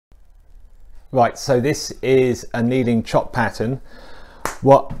Right, so this is a kneeling chop pattern.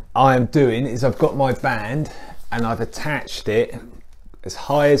 What I am doing is I've got my band and I've attached it as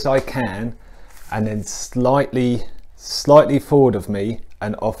high as I can and then slightly forward of me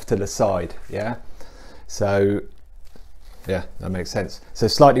and off to the side. Yeah, so yeah, that makes sense. So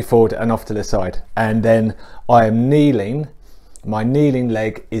slightly forward and off to the side, and then I am kneeling. My kneeling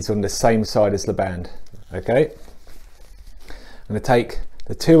leg is on the same side as the band. Okay, I'm going to take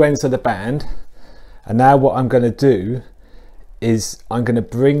the two ends of the band, and now what I'm going to do is I'm going to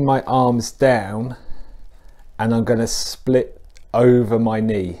bring my arms down and I'm going to split over my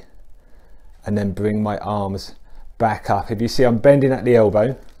knee and then bring my arms back up. If you see, I'm bending at the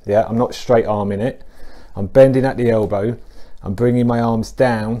elbow. Yeah, I'm not straight arming it. I'm bending at the elbow. I'm bringing my arms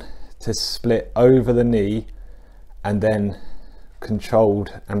down to split over the knee and then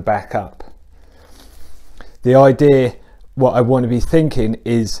controlled and back up. The idea, what I want to be thinking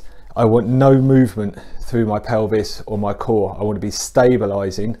is I want no movement through my pelvis or my core. I want to be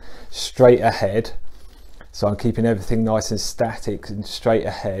stabilizing straight ahead. So I'm keeping everything nice and static and straight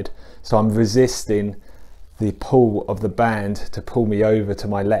ahead. So I'm resisting the pull of the band to pull me over to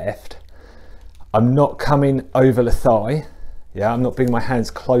my left. I'm not coming over the thigh. Yeah, I'm not bringing my hands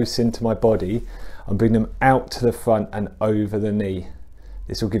close into my body. I'm bringing them out to the front and over the knee.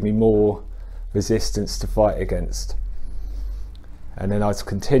 This will give me more resistance to fight against. And then I'll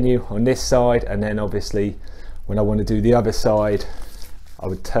continue on this side, and then obviously when I want to do the other side, I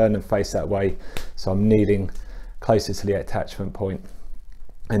would turn and face that way. So I'm kneeling closer to the attachment point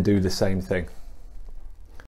and do the same thing.